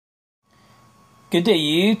Good day,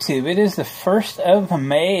 YouTube. It is the 1st of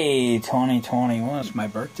May, 2021. It's my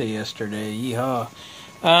birthday yesterday. Yeehaw.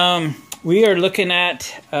 We are looking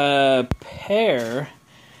at a pair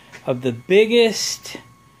of the biggest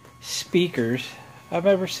speakers I've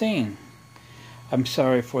ever seen. I'm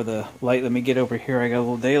sorry for the light. Let me get over here. I got a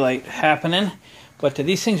little daylight happening. But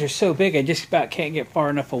these things are so big, I just about can't get far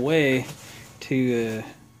enough away to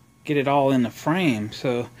get it all in the frame.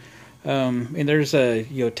 So, and there's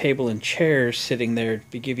a table and chairs sitting there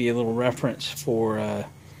to give you a little reference for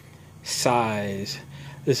size.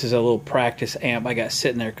 This is a little practice amp I got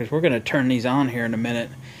sitting there because we're going to turn these on here in a minute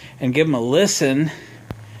and give them a listen.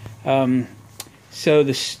 So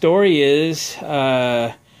the story is,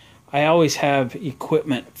 I always have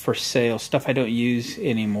equipment for sale, stuff I don't use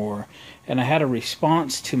anymore. And I had a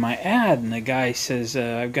response to my ad, and the guy says,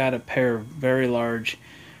 I've got a pair of very large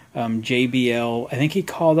JBL, I think he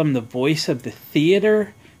called them the Voice of the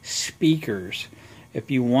Theater speakers.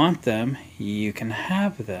 If you want them, you can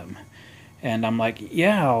have them. And I'm like,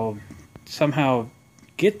 yeah, I'll somehow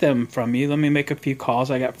get them from you. Let me make a few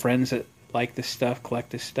calls. I got friends that like this stuff, collect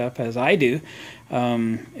this stuff, as I do.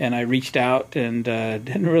 And I reached out and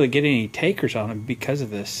didn't really get any takers on them because of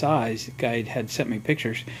the size. The guy had sent me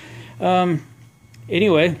pictures.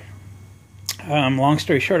 Anyway, long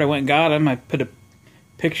story short, I went and got them. I put a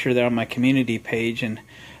picture there on my community page and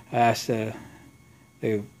I asked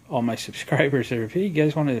all my subscribers there, if you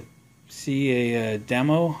guys want to see a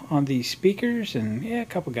demo on these speakers, and yeah, a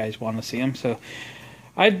couple guys want to see them. So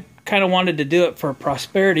I kind of wanted to do it for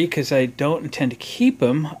prosperity because I don't intend to keep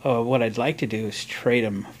them. What I'd like to do is trade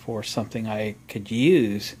them for something I could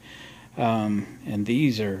use. And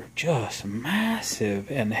these are just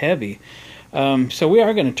massive and heavy. So we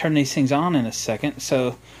are going to turn these things on in a second.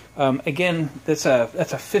 So again, that's a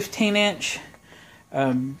 15-inch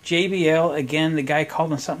JBL. Again, the guy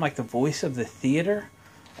called them something like the Voice of the Theater.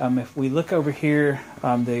 If we look over here,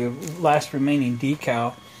 the last remaining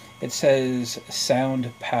decal, it says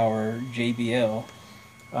Sound Power JBL.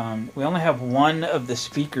 We only have one of the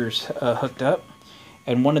speakers hooked up,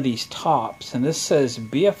 and one of these tops, and this says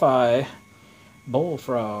BFI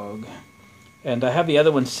Bullfrog. And I have the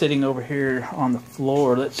other one sitting over here on the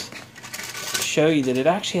floor. Let's show you that it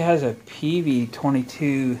actually has a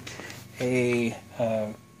PV22A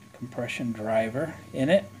compression driver in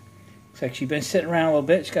it. It's actually been sitting around a little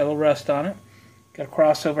bit. It's got a little rust on it. Got a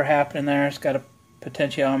crossover happening there. It's got a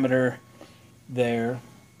potentiometer there.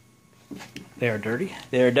 They are dirty.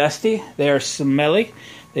 They are dusty. They are smelly.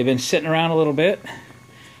 They've been sitting around a little bit.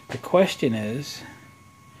 The question is,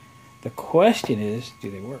 do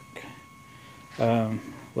they work?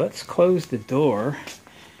 Let's close the door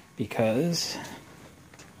because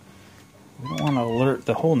we don't want to alert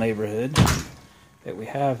the whole neighborhood that we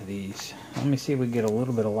have these. Let me see if we can get a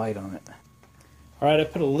little bit of light on it. All right, I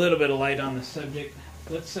put a little bit of light on the subject.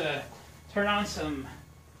 Let's turn on some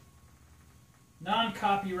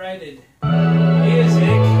non-copyrighted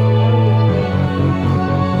music.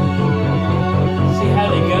 See how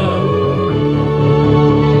they go.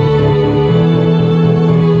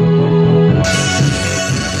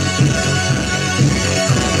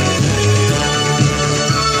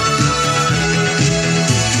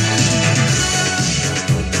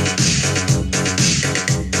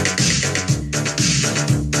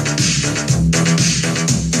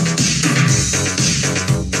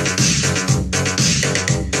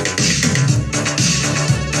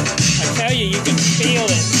 You can feel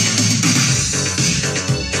it.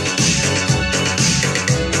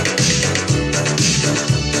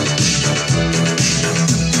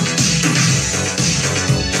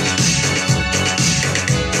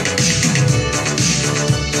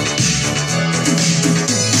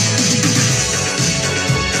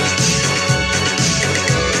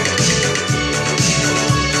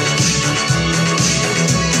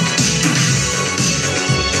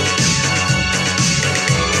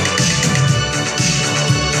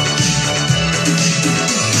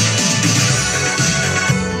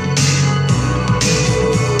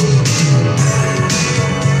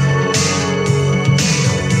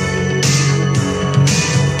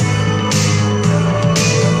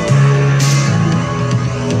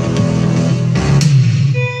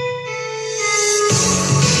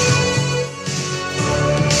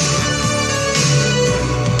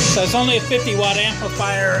 So it's only a 50-watt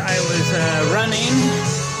amplifier I was running,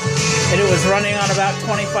 and it was running on about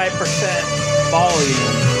 25%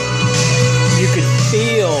 volume. You could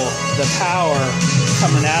feel the power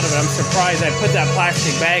coming out of it. I'm surprised I put that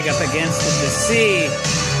plastic bag up against it to see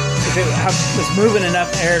if it was moving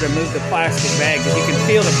enough air to move the plastic bag, because you can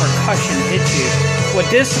feel the percussion hit you. What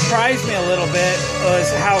did surprise me a little bit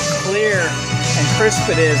was how clear and crisp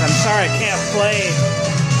it is. I'm sorry I can't play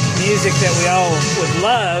music that we all would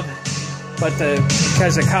love, but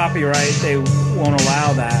because of copyright, they won't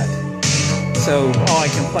allow that. So all I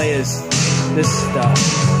can play is this stuff.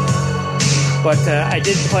 But I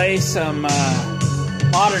did play some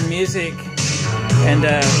modern music, and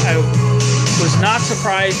I was not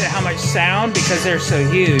surprised at how much sound, because they're so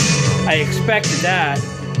huge. I expected that,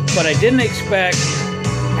 but I didn't expect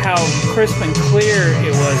how crisp and clear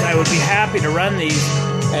it was. I would be happy to run these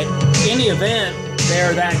at any event.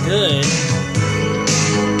 They're that good.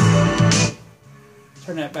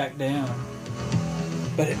 Turn that back down.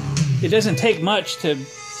 But it doesn't take much to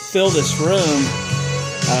fill this room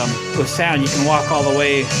with sound. You can walk all the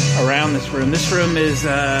way around this room. This room is,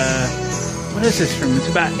 what is this room? It's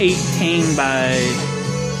about 18 by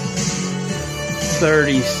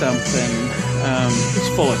 30 something. It's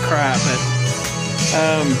full of crap, but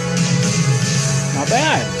not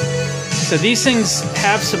bad. So these things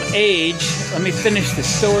have some age. Let me finish the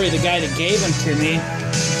story. The guy that gave them to me,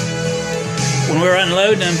 when we were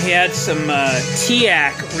unloading them, he had some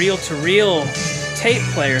TIAC reel-to-reel tape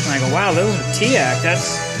players, and I go, wow, those are TIAC. That's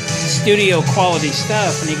studio quality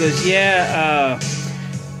stuff. And he goes, yeah,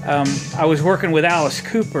 I was working with Alice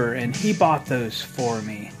Cooper, and he bought those for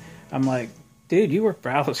me. I'm like, dude, you work for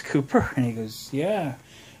Alice Cooper? And he goes, yeah.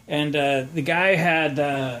 And the guy had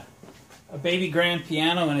a baby grand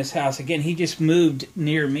piano in his house. Again, he just moved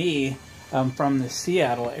near me from the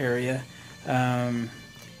Seattle area. And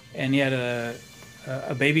he had a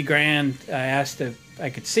baby grand. I asked if I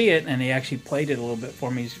could see it, and he actually played it a little bit for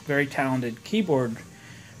me. He's a very talented keyboard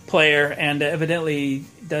player, and evidently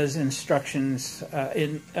does instructions,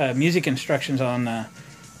 music instructions on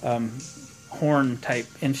horn-type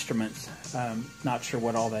instruments. Not sure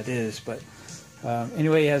what all that is, but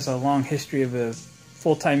anyway, he has a long history of a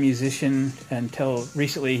full-time musician until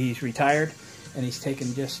recently. He's retired, and he's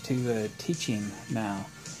taken just to teaching now.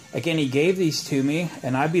 Again, he gave these to me,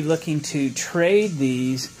 and I'd be looking to trade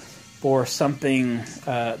these for something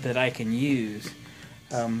that I can use.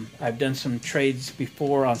 I've done some trades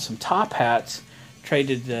before on some top hats,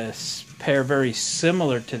 traded a pair very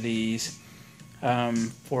similar to these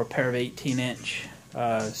for a pair of 18-inch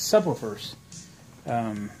subwoofers,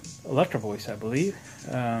 Electro Voice, I believe.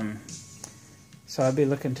 So I'd be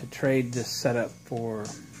looking to trade this setup for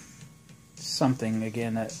something,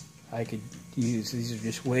 again, that I could use. These are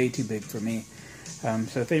just way too big for me.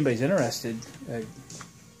 So if anybody's interested,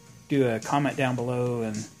 do a comment down below,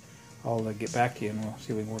 and I'll get back to you, and we'll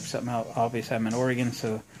see if we can work something out. Obviously, I'm in Oregon,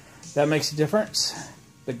 so that makes a difference.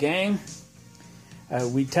 But gang,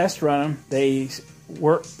 we test run them. They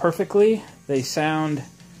work perfectly. They sound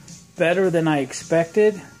better than I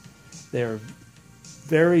expected. They're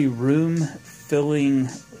very room-filling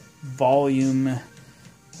volume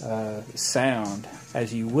sound,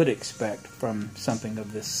 as you would expect from something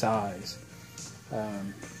of this size.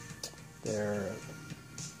 They're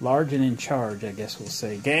large and in charge, I guess we'll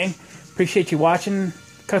say. Gang, appreciate you watching.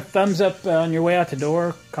 Cut a thumbs up on your way out the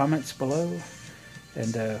door. Comments below.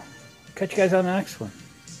 And catch you guys on the next one.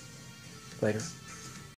 Later.